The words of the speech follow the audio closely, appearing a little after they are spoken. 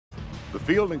The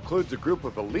field includes a group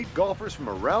of elite golfers from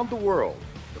around the world.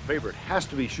 The favorite has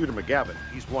to be Shooter McGavin.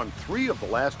 He's won 3 of the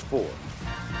last 4.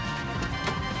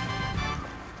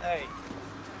 Hey.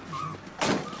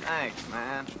 Thanks,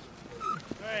 man.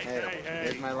 Hey.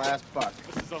 Here's my last buck.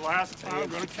 This is the last time I'm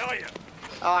gonna tell you.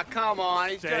 Oh, come on.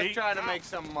 He's Stay just trying to make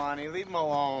some money. Leave him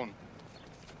alone.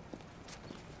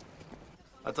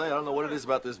 I tell you, I don't know what it is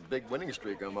about this big winning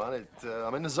streak I'm on.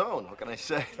 I'm in the zone. What can I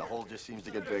say? The hole just seems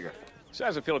to get bigger. So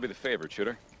how's it feel to be the favorite,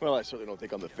 Shooter? Well, I certainly don't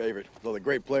think I'm the favorite. With all the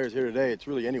great players here today, it's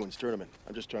really anyone's tournament.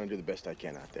 I'm just trying to do the best I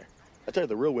can out there. I tell you,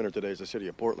 the real winner today is the city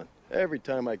of Portland. Every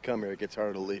time I come here, it gets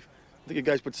harder to leave. I think you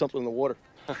guys put something in the water.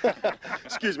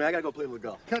 Excuse me, I gotta go play a little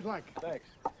golf. Good luck. Thanks.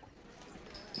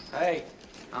 Hey,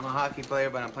 I'm a hockey player,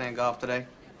 but I'm playing golf today.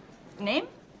 Name?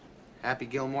 Happy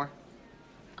Gilmore.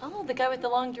 Oh, the guy with the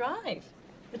long drive.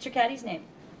 What's your caddy's name?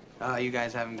 You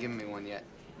guys haven't given me one yet.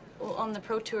 Well, on the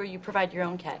pro tour, you provide your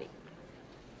own caddy.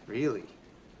 Really?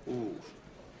 Ooh.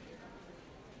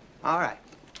 All right.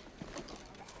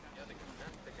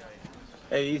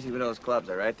 Hey, easy with those clubs,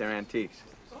 all right? They're antiques.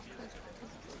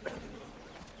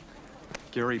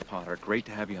 Gary Potter, great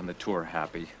to have you on the tour,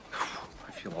 Happy.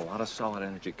 I feel a lot of solid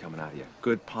energy coming out of you.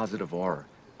 Good, positive aura.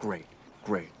 Great.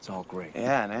 It's all great.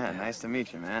 Yeah, nice to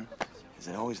meet you, man. Is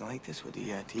it always like this with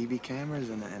the TV cameras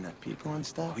and the people and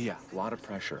stuff? Oh, yeah, a lot of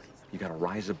pressure. You gotta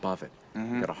rise above it.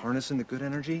 Mm-hmm. You gotta harness in the good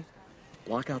energy,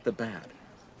 block out the bad.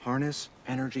 Harness,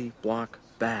 energy, block,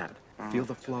 bad. Feel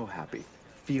the flow, Happy.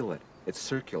 Feel it. It's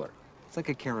circular. It's like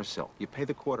a carousel. You pay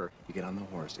the quarter, you get on the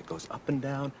horse. It goes up and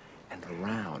down and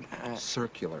around.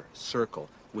 Circular, circle,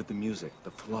 with the music,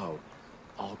 the flow.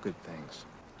 All good things.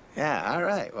 Yeah, all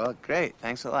right. Well, great.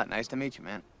 Thanks a lot. Nice to meet you,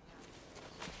 man.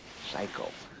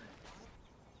 Psycho.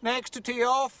 Next to tee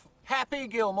off, Happy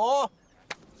Gilmore. All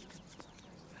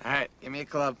right, give me a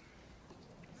club.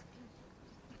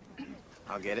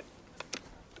 I'll get it.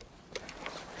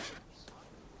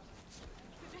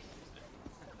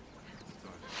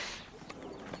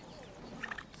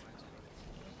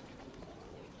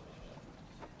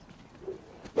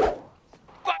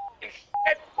 Fucking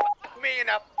shit! Fuck me in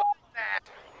the fucking ass!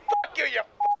 Fuck you, you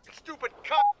fucking stupid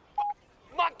cunt!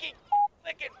 Fuck monkey!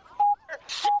 Licking fucker!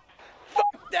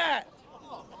 Fuck that!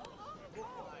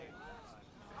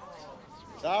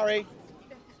 Sorry.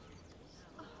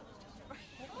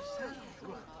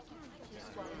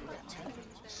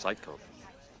 Psycho.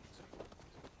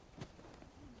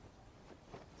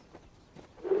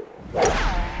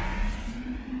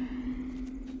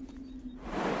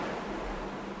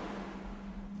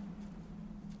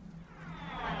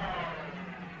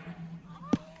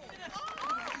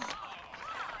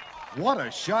 What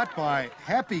a shot by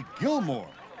Happy Gilmore.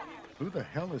 Who the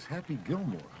hell is Happy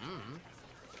Gilmore?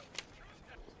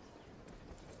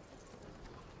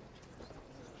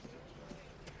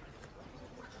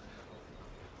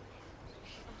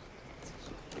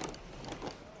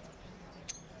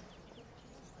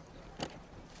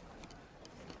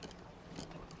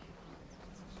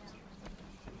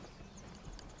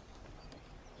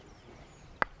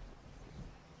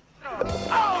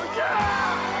 Oh,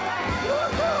 yeah!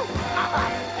 Woo-hoo!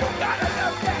 You gotta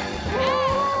love that!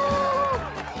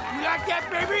 Woo! You like that,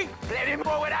 baby? Let him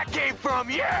know where that came from,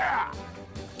 yeah!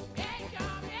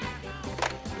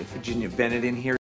 Virginia Bennett in here.